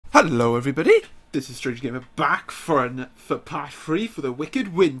Hello everybody, this is Strange Gamer back for part 3 for the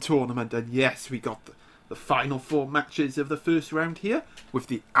Wicked Win tournament, and yes, we got the final 4 matches of the first round here, with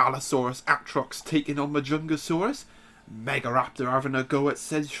the Allosaurus Atrox taking on Majungasaurus, Megaraptor having a go at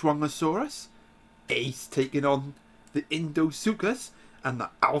Szechuanosaurus, Ace taking on the Indosuchus, and the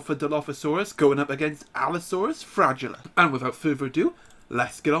Alpha Dilophosaurus going up against Allosaurus Fragillis. And without further ado,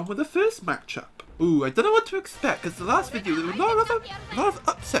 let's get on with the first matchup. Ooh, I don't know what to expect, because the last video, there were a lot of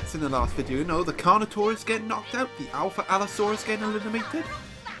upsets in the last video. You know, the Carnotaurus getting knocked out, the Alpha Allosaurus getting eliminated.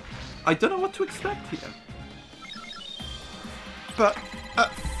 I don't know what to expect here. But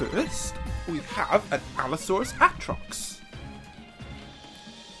at first, we have an Allosaurus Atrox.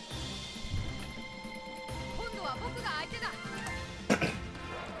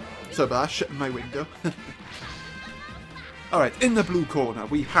 So bad, shutting my window. Alright, in the blue corner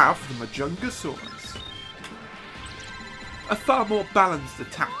we have the Majungasaurus. A far more balanced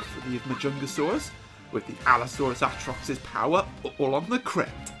attack for the Majungasaurus, with the Allosaurus Atrox's power all on the crit.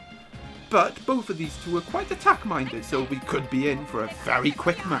 But both of these two are quite attack minded, so we could be in for a very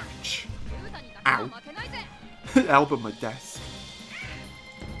quick match. Ow. Elbow my desk.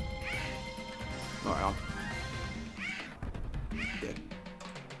 Alright, on.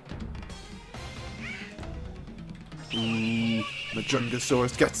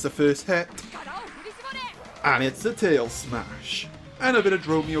 Majungasaurus gets the first hit. And it's a tail smash. And a bit of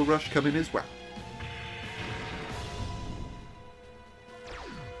Dromio Rush coming as well.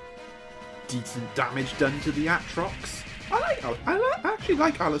 Decent damage done to the Atrox. I actually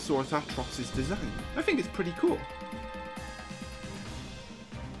like Allosaurus Atrox's design. I think it's pretty cool.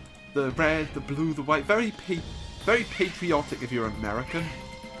 The red, the blue, the white, very patriotic if you're American.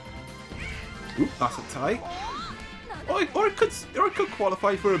 Oop, that's a tie. Or it could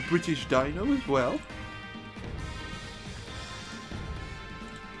qualify for a British dino as well.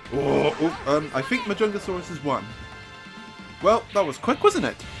 I think Majungasaurus has won. Well, that was quick, wasn't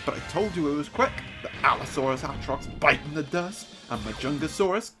it? But I told you it was quick. The Allosaurus Atrox biting the dust, and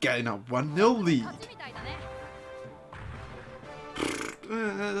Majungasaurus getting a 1-0 lead.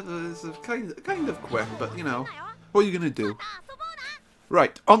 It's kind of quick, but you know, what are you gonna do?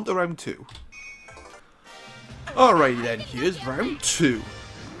 Right, on to round 2. Alrighty then, here's round 2.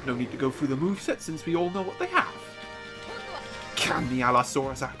 No need to go through the moveset since we all know what they have. Can the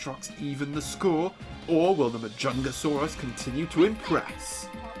Allosaurus Atrox even the score, or will the Majungasaurus continue to impress?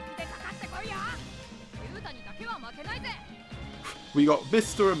 We got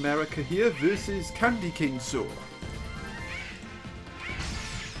Mr. America here versus Candy King Saw.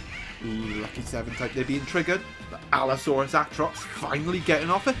 Ooh, lucky 7 type, they're being triggered. The Allosaurus Atrox finally getting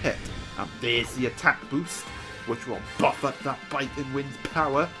off a hit. And there's the attack boost, which will buff up that Bite and Wind's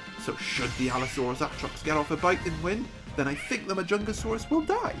power. So should the Allosaurus Atrox get off a Bite and Wind, then I think the Majungasaurus will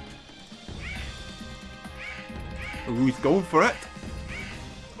die. Ooh, he's going for it.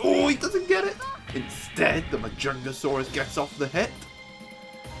 Oh, he doesn't get it. Instead, the Majungasaurus gets off the hit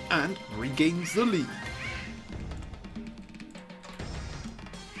and regains the lead.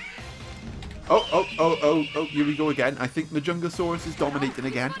 Oh, here we go again. I think Majungasaurus is dominating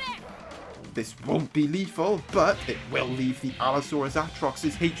again. This won't be lethal, but it will leave the Allosaurus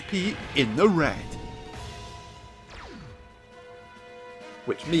Atrox's HP in the red.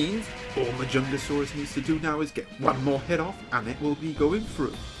 Which means all Majungasaurus needs to do now is get one more hit off and it will be going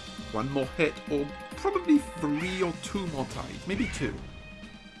through. One more hit, or probably 3 or 2 more ties. Maybe 2.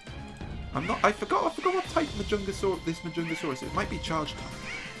 I forgot what type this Majungasaurus is. It might be charge type.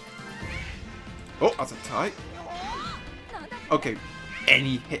 Oh, that's a tie. Okay.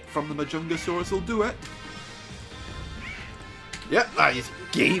 Any hit from the Majungasaurus will do it. Yep, that is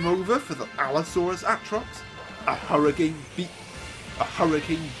game over for the Allosaurus Atrox. A hurricane beat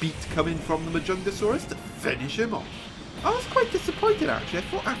coming from the Majungasaurus to finish him off. I was quite disappointed actually. I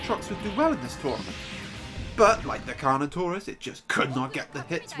thought Atrox would do well in this tournament. But like the Carnotaurus, it just could not get the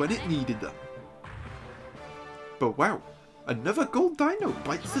hits when it needed them. But wow, another gold dino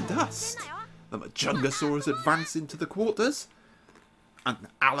bites the dust. The Majungasaurus advance into the quarters. And the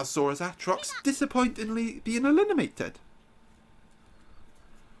Allosaurus Atrox disappointingly being eliminated.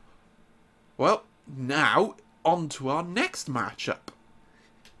 Now, on to our next matchup.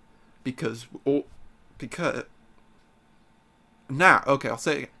 I'll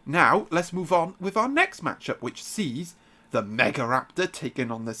say it again. Now, let's move on with our next matchup, which sees the Megaraptor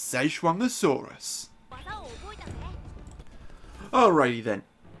taking on the Szechuanosaurus. Alrighty then.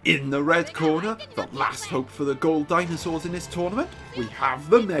 In the red corner, the last hope for the gold dinosaurs in this tournament, we have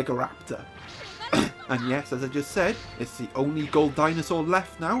the Megaraptor. And yes, as I just said, it's the only gold dinosaur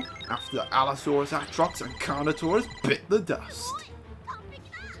left now, after Allosaurus Atrox and Carnotaurus bit the dust.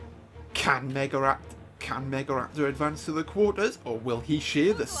 Can Megaraptor advance to the quarters, or will he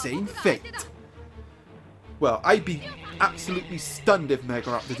share the same fate? Well, I'd be absolutely stunned if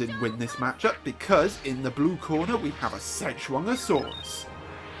Megaraptor didn't win this matchup, because in the blue corner we have a Szechuanosaurus.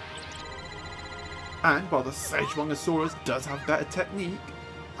 And while the Szechuanosaurus does have better technique,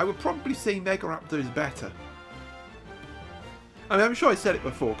 I would probably say Megaraptor is better. I mean, I'm sure I said it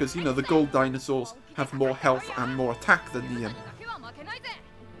before, because, you know, the gold dinosaurs have more health and more attack than the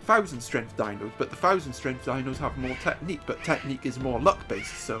 1000 strength dinos, but the 1000 strength dinos have more technique, but technique is more luck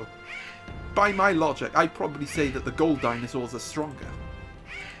based, so by my logic, I'd probably say that the gold dinosaurs are stronger.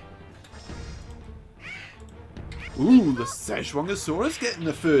 Ooh, the Szechuanosaurus getting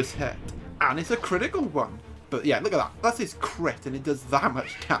the first hit, and it's a critical one. But yeah, look at that, that's his crit, and it does that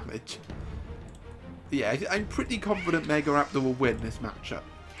much damage. Yeah, I'm pretty confident Megaraptor will win this matchup.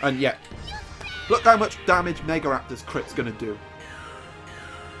 And yeah, look how much damage Megaraptor's crit's gonna do.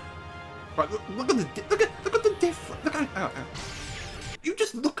 Right, look at the difference. Look at you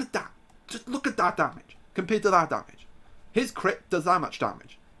just look at that. Just look at that damage compared to that damage. His crit does that much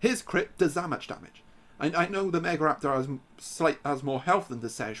damage. His crit does that much damage. I know the Megaraptor has more health than the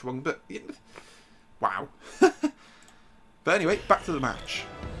Szechuan, but wow. But anyway, back to the match.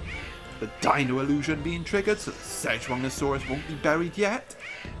 The Dino Illusion being triggered, so the Szechuanosaurus won't be buried yet.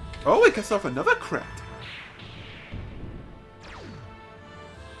 Oh, it gets off another crit.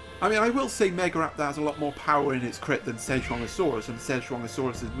 I mean, I will say Megaraptor has a lot more power in its crit than Szechuanosaurus, and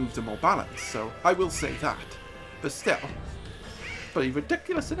Szechuanosaurus' moves are more balanced, so I will say that. But still, pretty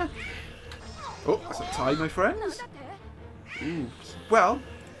ridiculous, isn't it? Oh, that's a tie, my friends. Ooh, well,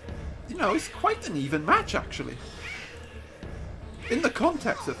 you know, it's quite an even match, actually. In the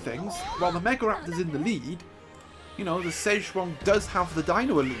context of things, while the Megaraptor's in the lead, you know, the Szechuan does have the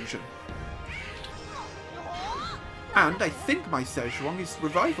Dino Illusion. And I think my Szechuan is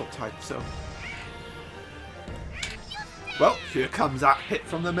revival type, so... Well, here comes that hit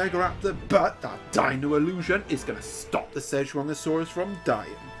from the Megaraptor, but that Dino Illusion is going to stop the Szechuanosaurus from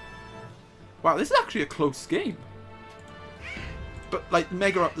dying. Wow, this is actually a close game. But, like,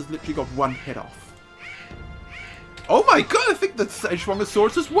 Megaraptor's literally got one hit off. Oh my god, I think the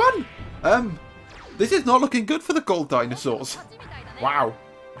Szechuanosaurus has won! This is not looking good for the gold dinosaurs. Wow.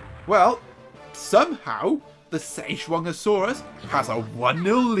 Well, somehow, the Szechuanosaurus has a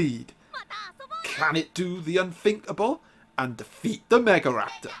 1-0 lead. Can it do the unthinkable and defeat the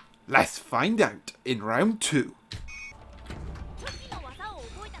Megaraptor? Let's find out in round 2.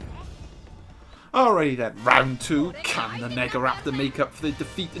 Alrighty then, round 2. Can the Megaraptor make up for the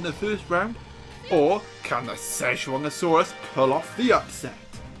defeat in the first round? Or can the Szechuanosaurus pull off the upset?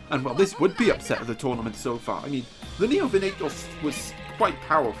 And well, this would be upset of the tournament so far. I mean, the Neovinator was quite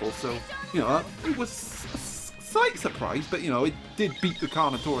powerful, so, you know, it was a slight surprise, but, you know, it did beat the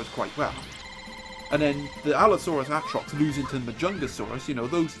Carnotaurus quite well. And then the Allosaurus Atrox losing to the Majungasaurus, you know,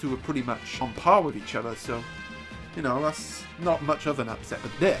 those two are pretty much on par with each other, so, you know, that's not much of an upset.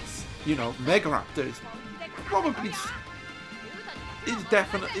 But this, you know, Megaraptor is probably...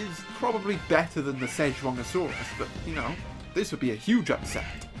 is probably better than the Szechuanosaurus, but, you know, this would be a huge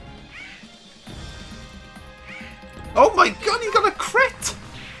upset. Oh my god, he got a crit!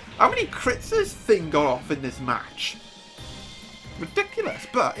 How many crits has this thing got off in this match? Ridiculous,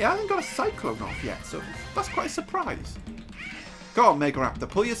 but he hasn't got a Cyclone off yet, so that's quite a surprise. Go on, Megaraptor,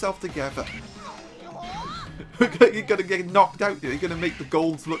 pull yourself together. You're gonna get knocked out here, you're gonna make the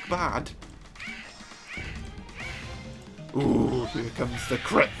golds look bad. Ooh, here comes the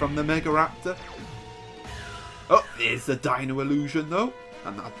crit from the Megaraptor. Oh, there's the Dino Illusion though.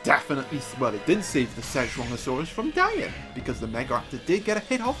 And that definitely, well, it did save the Szechuanosaurus from dying, because the Megaraptor did get a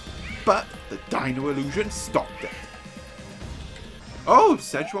hit off, but the Dino Illusion stopped it. Oh,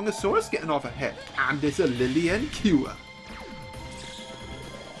 Szechuanosaurus getting off a hit, and it's a Lillian Cure.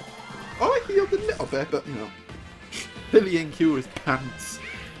 Oh, I healed a little bit, but you know, Lillian Cure is pants.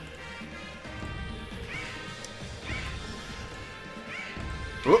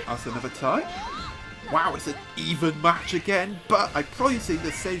 Oh, that's another tie. Wow, it's an even match again, but I'd probably say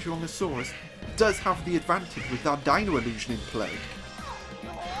the Szechuanosaurus does have the advantage with that Dino Illusion in play.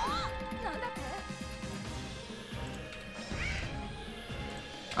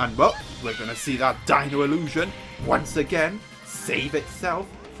 And well, we're going to see that Dino Illusion once again save itself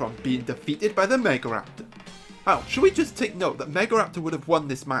from being defeated by the Megaraptor. Oh, should we just take note that Megaraptor would have won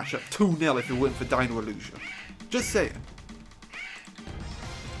this match at 2-0 if it weren't for Dino Illusion? Just saying.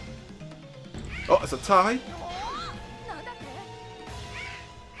 Oh, it's a tie.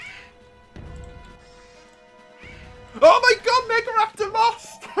 Oh my god, Megaraptor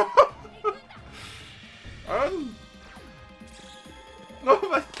lost! Oh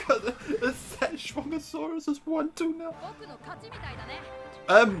my god, Szechuanosaurus has won 2-0.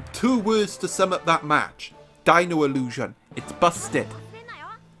 2 words to sum up that match. Dino illusion. It's busted.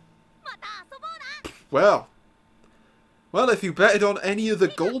 Well, if you betted on any of the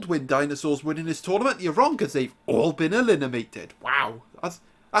Goldwyn dinosaurs winning this tournament, you're wrong, because they've all been eliminated. Wow, that's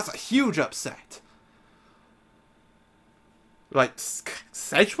a huge upset. Like,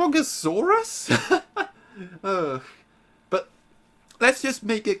 Szechuanosaurus? But let's just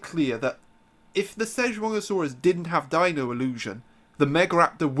make it clear that if the Szechuanosaurus didn't have Dino Illusion, the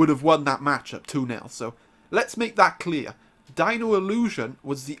Megaraptor would have won that matchup 2-0. So let's make that clear. Dino Illusion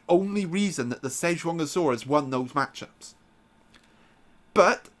was the only reason that the Szechuanosaurus won those matchups.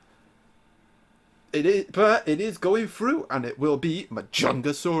 But it is going through, and it will be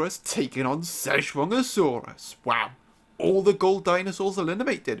Majungasaurus taking on Szechuanosaurus. Wow. All the gold dinosaurs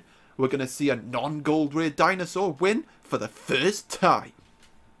eliminated. We're going to see a non-gold rare dinosaur win for the first time.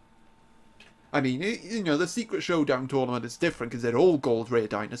 I mean, you know, the Secret Showdown tournament is different because they're all gold rare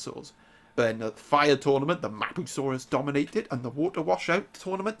dinosaurs. But in the Fire tournament, the Mapusaurus dominated, and the Water Washout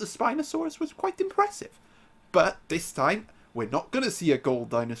tournament, the Spinosaurus was quite impressive. But this time, we're not going to see a gold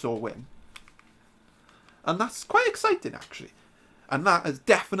dinosaur win. And that's quite exciting, actually. And that has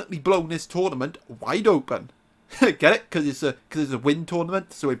definitely blown this tournament wide open. Get it? Because it's a win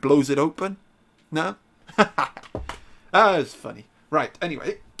tournament, so it blows it open? No? That's funny. Right,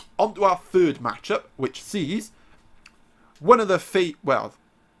 anyway, on to our third matchup, which sees one of the fan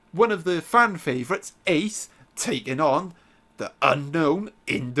favourites, Ace, taking on the unknown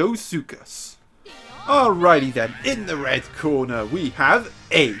Indosuchus. Alrighty then, in the red corner we have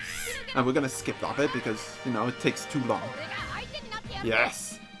Ace. And we're going to skip that bit because, you know, it takes too long.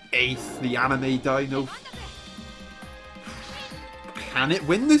 Yes, Ace, the anime dino. Can it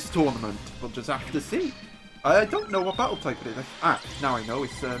win this tournament? We'll just have to see. I don't know what battle type it is. Ah, now I know.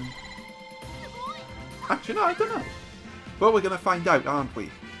 It's, actually, no, I don't know. Well, we're going to find out, aren't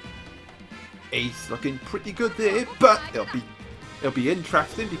we? Ace looking pretty good there, but it'll be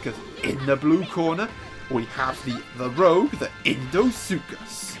interesting because in the blue corner we have the rogue, the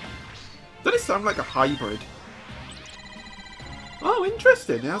Indosuchus. Does it sound like a hybrid? Oh,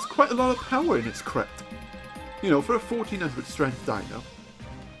 interesting. It has quite a lot of power in its crit. You know, for a 1400 strength dino.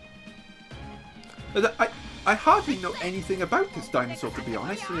 I hardly know anything about this dinosaur, to be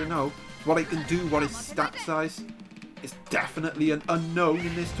honest. You know, what it can do, what its stat size. It's definitely an unknown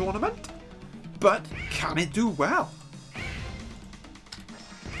in this tournament. But can it do well?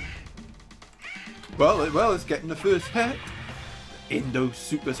 Well, it's getting the first hit.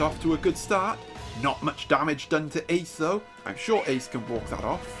 Indosuchus off to a good start. Not much damage done to Ace, though. I'm sure Ace can walk that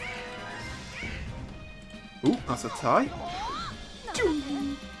off. Ooh, that's a tie.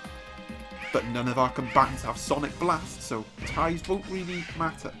 But none of our combatants have Sonic Blast, so ties won't really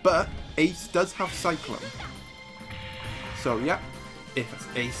matter. But Ace does have Cyclone. So, yeah,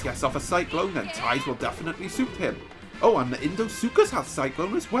 if Ace gets off a Cyclone, then ties will definitely suit him. Oh, and the Indosuchus has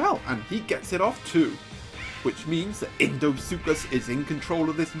Cyclone as well, and he gets it off too. Which means that Indosuchus is in control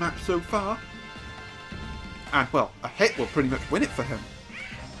of this match so far. And, well, a hit will pretty much win it for him.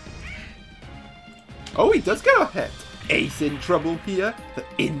 Oh, he does get a hit. Ace in trouble here. The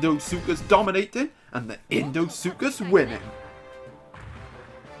Indosuchus dominating, and the Indosuchus winning.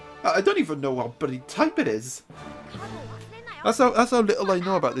 I don't even know what bloody type it is. That's how little I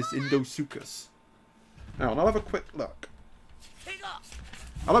know about this Indosuchus. Now, I'll have a quick look.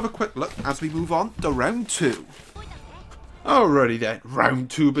 I'll have a quick look as we move on to round 2. Alrighty then, round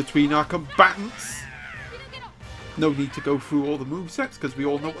 2 between our combatants. No need to go through all the movesets because we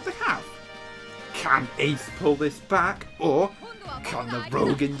all know what they have. Can Ace pull this back, or can the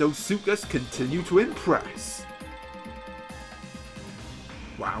rogue Indosuchus continue to impress?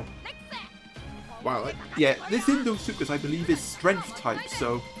 Wow. Wow, yeah, this Indosuchus I believe is strength type,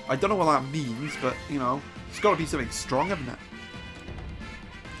 so I don't know what that means, but, you know, it's got to be something strong, hasn't it?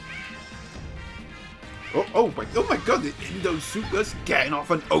 Oh my god, the Indosuchus getting off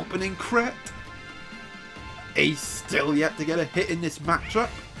an opening crit. Ace still yet to get a hit in this matchup.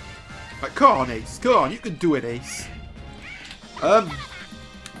 Like, come on, Ace. Come on, you can do it, Ace.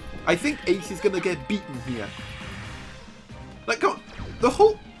 I think Ace is going to get beaten here. Like, come on. The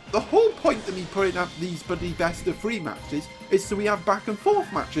whole point of me putting up these bloody best of 3 matches is so we have back and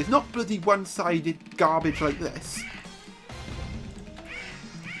forth matches, not bloody one-sided garbage like this.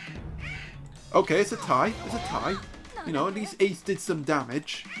 Okay, it's a tie. It's a tie. You know, at least Ace did some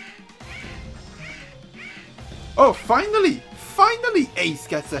damage. Oh, finally! Finally Ace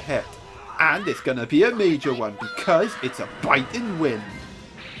gets a hit. And it's going to be a major one because it's a biting wind.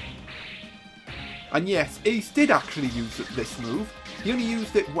 And yes, Ace did actually use this move. He only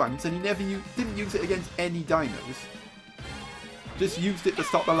used it once, and he never didn't use it against any dinos. Just used it to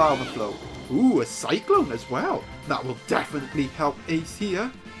stop the lava flow. Ooh, a cyclone as well. That will definitely help Ace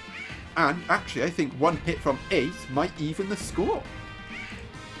here. And actually, I think one hit from Ace might even the score.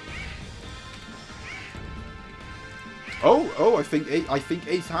 Oh, I think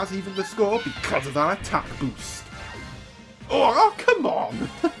Ace has even the score because of that attack boost. Oh, come on!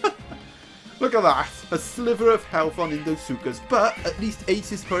 Look at that. A sliver of health on Indosuchus, but at least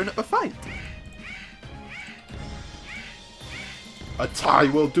Ace is putting up a fight. A tie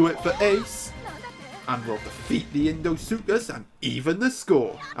will do it for Ace. And will defeat the Indosuchus and even the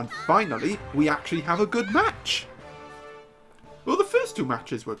score. And finally, we actually have a good match. Well, the first two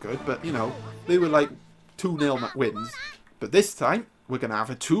matches were good, but, you know, they were like 2-0 wins. But this time, we're going to have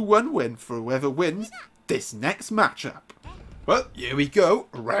a 2-1 win for whoever wins this next matchup. Well, here we go,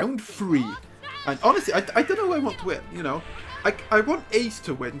 round 3. And honestly, I don't know who I want to win, you know. I want Ace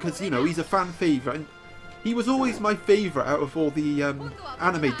to win because, you know, he's a fan favourite. And he was always my favourite out of all the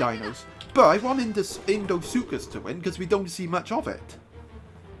anime dinos. But I want Indosuchus to win because we don't see much of it.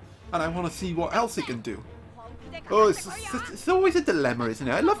 And I want to see what else it can do. Oh, it's always a dilemma, isn't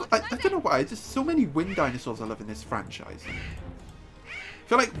it? I don't know why, there's so many wind dinosaurs I love in this franchise. I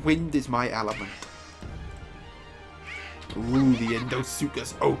feel like wind is my element. Ooh, the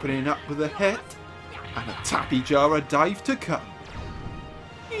Indosuchus opening up with a hit. And a Tapijara dive to come.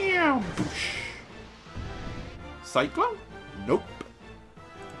 Meow, boosh. Cyclone? Nope.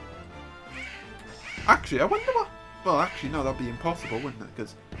 Actually, I wonder what... Well, actually, no, that'd be impossible, wouldn't it?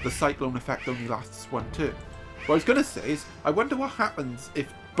 Because the cyclone effect only lasts one turn. What I was going to say is, I wonder what happens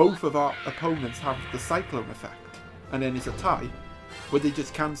if both of our opponents have the cyclone effect. And then it's a tie. Would they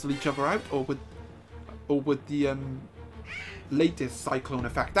just cancel each other out? Or would the latest cyclone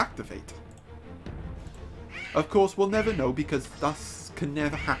effect activate? Of course, we'll never know because that can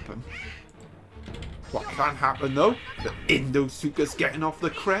never happen. What can happen though? The Indosuchus getting off the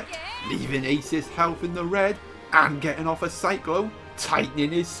crit, leaving Ace's health in the red, and getting off a cyclone,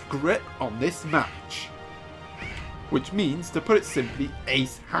 tightening his grip on this match. Which means, to put it simply,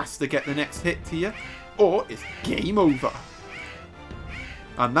 Ace has to get the next hit here, or it's game over.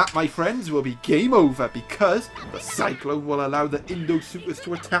 And that, my friends, will be game over because the cyclone will allow the Indosuchus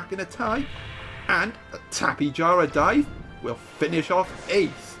to attack in a tie, and a Tapijara dive will finish off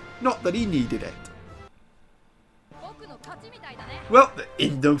Ace. Not that he needed it. Well, the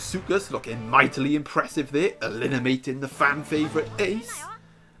Indosuchus looking mightily impressive there, eliminating the fan favourite Ace,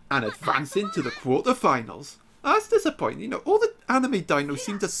 and advancing to the quarterfinals. That's disappointing. You know, all the anime dinos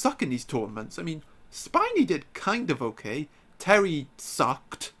seem to suck in these tournaments. I mean, Spiny did kind of okay. Terry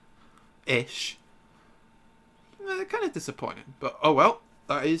sucked-ish. Kind of disappointing, but oh well.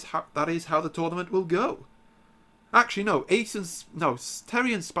 That is how the tournament will go. Actually, no.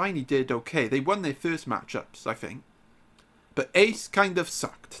 Terry and Spiny did okay. They won their first matchups, I think. But Ace kind of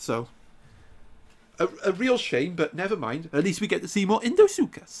sucked, so... A real shame, but never mind. At least we get to see more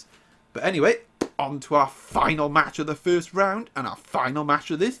Indosuchus. But anyway, on to our final match of the first round, and our final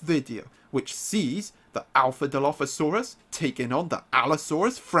match of this video, which sees the Alpha Dilophosaurus taking on the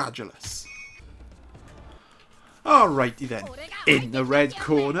Allosaurus Fragillis. Alrighty then, in the red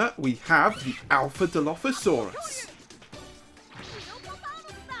corner we have the Alpha Dilophosaurus.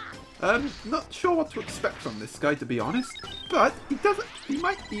 Not sure what to expect from this guy, to be honest, but he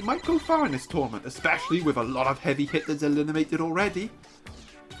might go far in this tournament, especially with a lot of heavy hitters eliminated already.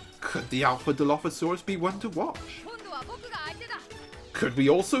 Could the Alpha Dilophosaurus be one to watch? Could we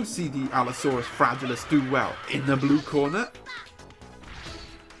also see the Allosaurus Fragillis do well in the blue corner?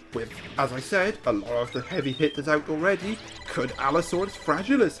 With, as I said, a lot of the heavy hitters out already, could Allosaurus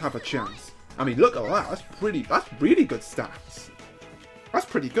Fragillis have a chance? I mean, look at that, that's really good stats. That's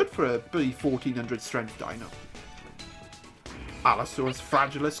pretty good for a 1400 strength dino. Allosaurus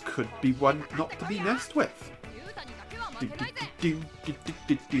Fragillis could be one not to be messed with.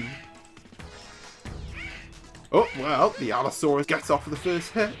 Oh, well, the Allosaurus gets off the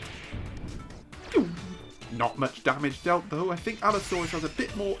first hit. Not much damage dealt though. I think Allosaurus has a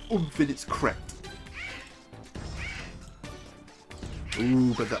bit more oomph in its crit.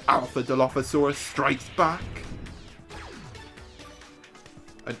 Ooh, but the Alpha Dilophosaurus strikes back.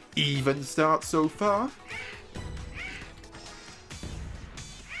 An even start so far.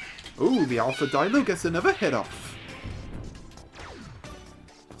 Ooh, the Alpha Dilo gets another hit off.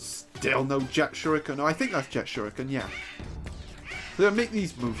 Still no Jet Shuriken. Oh, I think that's Jet Shuriken, yeah. They make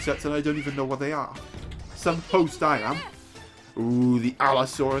these movesets and I don't even know what they are. Some host I am. Ooh, the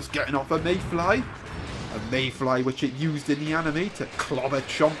Allosaurus getting off a Mayfly. A Mayfly which it used in the anime to clobber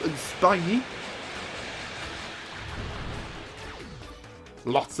Chomp and Spiny.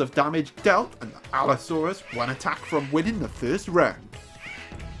 Lots of damage dealt, and the Allosaurus one attack from winning the first round.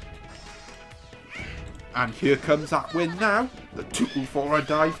 And here comes that win now. The Tupu for a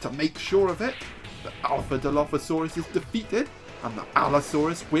dive to make sure of it. The Alpha Dilophosaurus is defeated, and the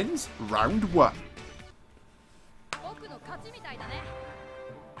Allosaurus wins round 1.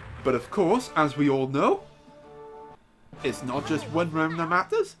 But of course, as we all know, it's not just one round that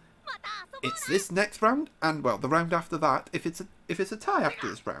matters. It's this next round, and well, the round after that, if it's a tie after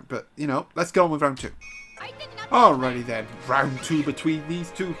this round. But, you know, let's go on with round 2. Alrighty then, round 2 between these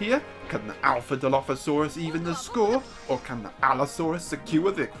two here. Can the Alpha Dilophosaurus even the score, or can the Allosaurus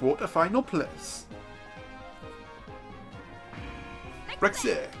secure the quarter-final place?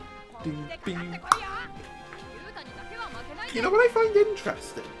 Brexit. Ding, ding. You know what I find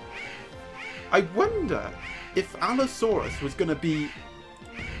interesting? I wonder if Allosaurus was going to be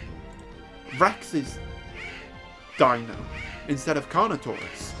Rex's dino instead of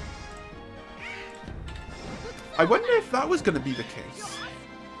Carnotaurus. I wonder if that was going to be the case.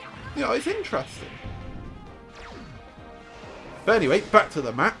 You know, it's interesting. But anyway, back to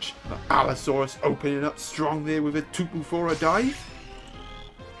the match. The Allosaurus opening up strong there with a Tupu for a dive.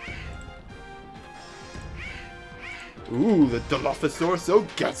 Ooh, the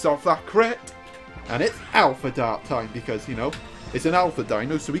Dilophosaurus gets off that crit. And it's Alpha Dart time because, you know, it's an Alpha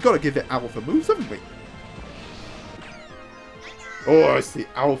Dino, so we got to give it Alpha moves, haven't we? Oh, it's the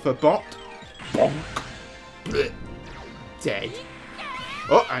Alpha Bot. Bonk. Blech. Dead.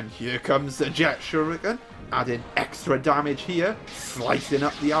 Oh, and here comes the Jet Shuriken, adding extra damage here, slicing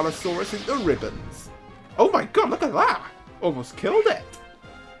up the Allosaurus into ribbons. Oh my god, look at that! Almost killed it.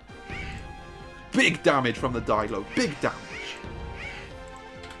 Big damage from the Dilo, big damage.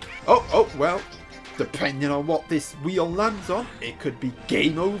 Oh, well, depending on what this wheel lands on, it could be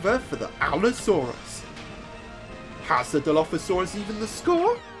game over for the Allosaurus. Has the Dilophosaurus even the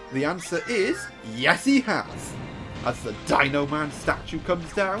score? The answer is, yes he has. As the Dino Man statue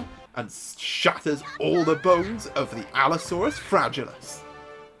comes down and shatters all the bones of the Allosaurus Fragillis.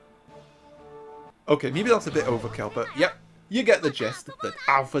 Okay, maybe that's a bit overkill, but yep, you get the gist that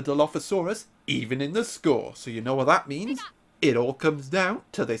Alpha Dilophosaurus even in the score. So you know what that means? It all comes down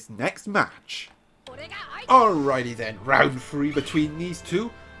to this next match. Alrighty then, round 3 between these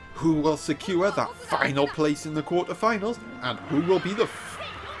two. Who will secure that final place in the quarterfinals, and who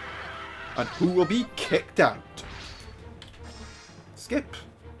will be kicked out? Skip.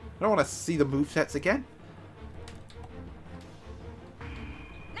 I don't want to see the movesets again.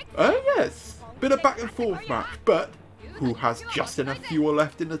 Yes, bit of back and forth match, but who has just enough fuel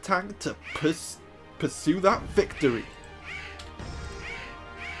left in the tank to pursue that victory?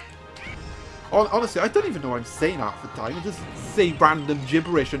 Honestly, I don't even know what I'm saying half the time. I just say random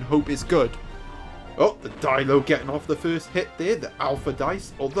gibberish and hope it's good. Oh, the Dilo getting off the first hit there, the Alpha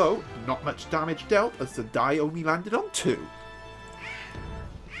Dice, although not much damage dealt as the die only landed on 2.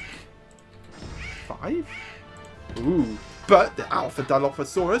 5? Ooh, but the Alpha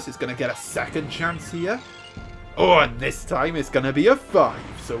Dilophosaurus is going to get a second chance here. Oh, and this time it's going to be a 5,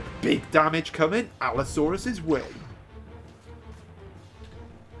 so big damage coming Allosaurus' way.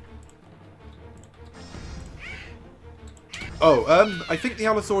 Oh, I think the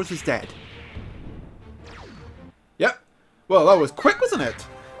Allosaurus is dead. Yep. Well, that was quick, wasn't it?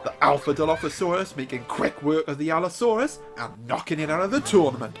 The Alpha Dilophosaurus making quick work of the Allosaurus and knocking it out of the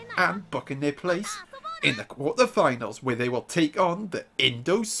tournament and booking their place in the quarterfinals where they will take on the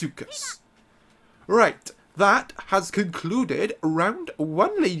Indosuchus. Right, that has concluded round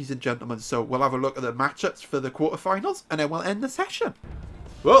 1, ladies and gentlemen. So we'll have a look at the matchups for the quarterfinals and then we'll end the session.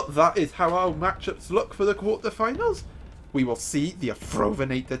 Well, that is how our matchups look for the quarterfinals. We will see the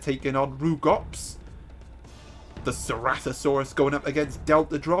Afrovinator taking on Rugops. The Ceratosaurus going up against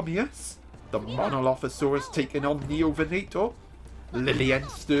Deltadromeus. The Monolophosaurus taking on Neovenator.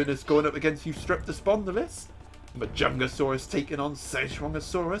 Liliensternus going up against Eustreptospondylis. Majungasaurus taking on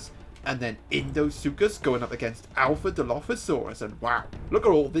Szechuanosaurus. And then Indosuchus going up against Alpha Dilophosaurus. And wow, look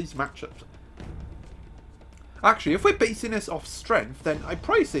at all these matchups. Actually, if we're basing this off strength, then I'd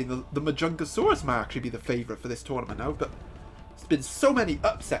probably say the Majungasaurus might actually be the favourite for this tournament now, but there's been so many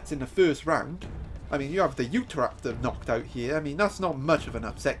upsets in the first round. I mean, you have the Utahraptor knocked out here. I mean, that's not much of an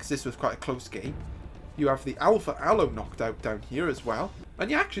upset because this was quite a close game. You have the Alpha Allo knocked out down here as well. And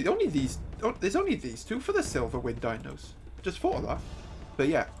yeah, actually, there's only these two for the Silver Wind Dinos. Just thought of that. But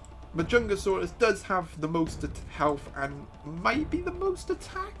yeah, Majungasaurus does have the most health and might be the most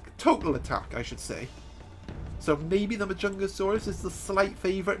attack. Total attack, I should say. So maybe the Majungasaurus is the slight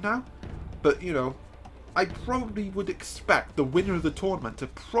favourite now. But, you know, I probably would expect the winner of the tournament to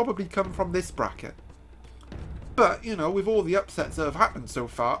probably come from this bracket. But, you know, with all the upsets that have happened so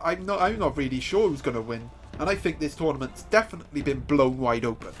far, I'm not really sure who's going to win. And I think this tournament's definitely been blown wide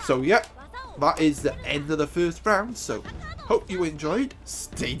open. So, yeah, that is the end of the first round. So, hope you enjoyed.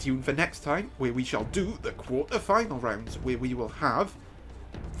 Stay tuned for next time, where we shall do the quarter-final rounds, where we will have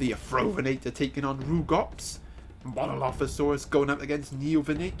the Afrovinator taking on Rugops, Monolophosaurus going up against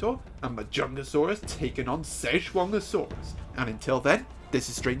Neovenator, and Majungasaurus taking on Szechuanosaurus. And until then, this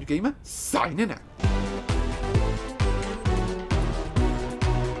is Strange Gamer, signing out.